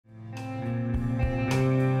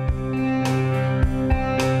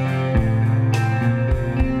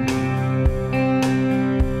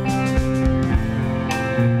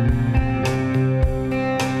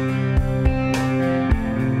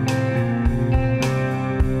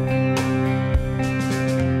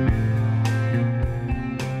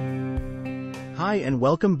and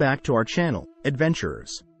welcome back to our channel,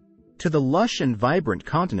 adventurers, to the lush and vibrant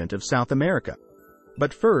continent of South America.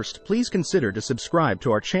 But first, please consider to subscribe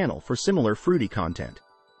to our channel for similar fruity content.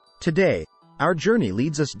 Today, our journey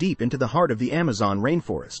leads us deep into the heart of the Amazon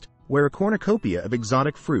rainforest, where a cornucopia of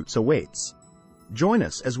exotic fruits awaits. Join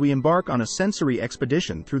us as we embark on a sensory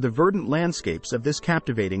expedition through the verdant landscapes of this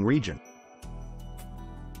captivating region.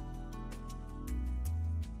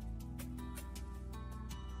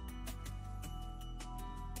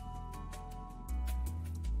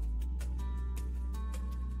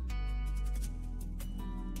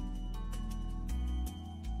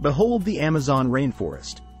 Behold the Amazon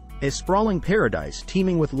rainforest, a sprawling paradise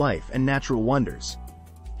teeming with life and natural wonders.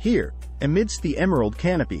 Here, amidst the emerald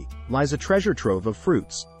canopy, lies a treasure trove of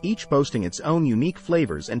fruits, each boasting its own unique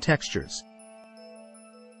flavors and textures.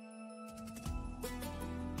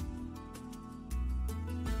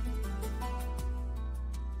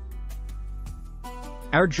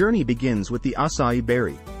 Our journey begins with the acai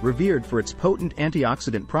berry, revered for its potent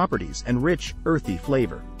antioxidant properties and rich, earthy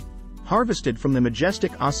flavor. Harvested from the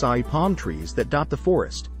majestic acai palm trees that dot the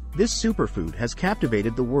forest, this superfood has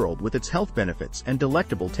captivated the world with its health benefits and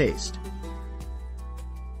delectable taste.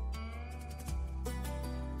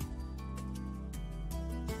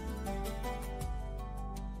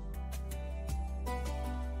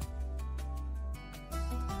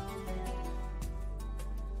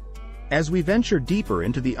 As we venture deeper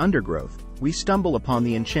into the undergrowth, we stumble upon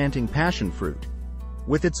the enchanting passion fruit.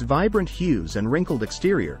 With its vibrant hues and wrinkled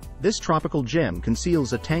exterior, this tropical gem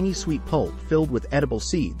conceals a tangy sweet pulp filled with edible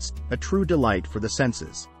seeds, a true delight for the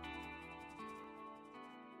senses.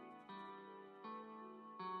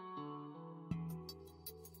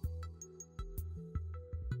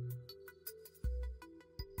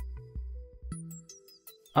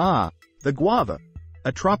 Ah, the guava,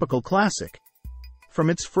 a tropical classic. From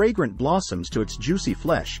its fragrant blossoms to its juicy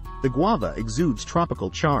flesh, the guava exudes tropical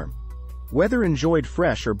charm. Whether enjoyed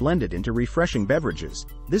fresh or blended into refreshing beverages,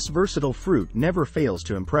 this versatile fruit never fails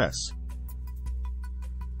to impress.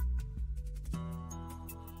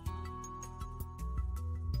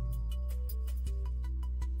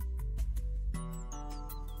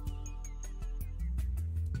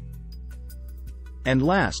 And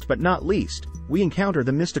last but not least, we encounter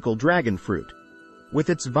the mystical dragon fruit. With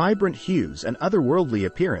its vibrant hues and otherworldly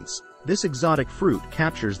appearance, this exotic fruit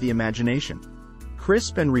captures the imagination.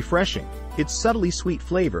 Crisp and refreshing, its subtly sweet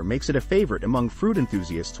flavor makes it a favorite among fruit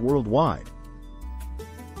enthusiasts worldwide.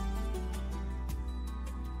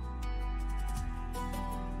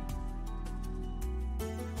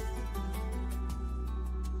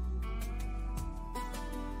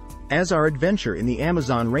 As our adventure in the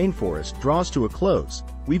Amazon rainforest draws to a close,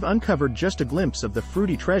 we've uncovered just a glimpse of the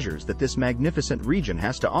fruity treasures that this magnificent region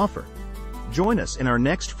has to offer. Join us in our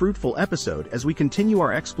next fruitful episode as we continue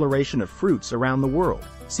our exploration of fruits around the world,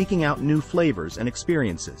 seeking out new flavors and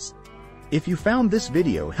experiences. If you found this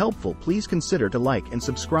video helpful, please consider to like and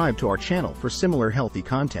subscribe to our channel for similar healthy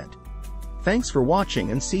content. Thanks for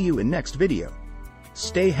watching and see you in next video.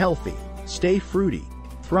 Stay healthy, stay fruity,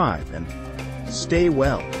 thrive, and stay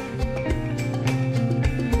well.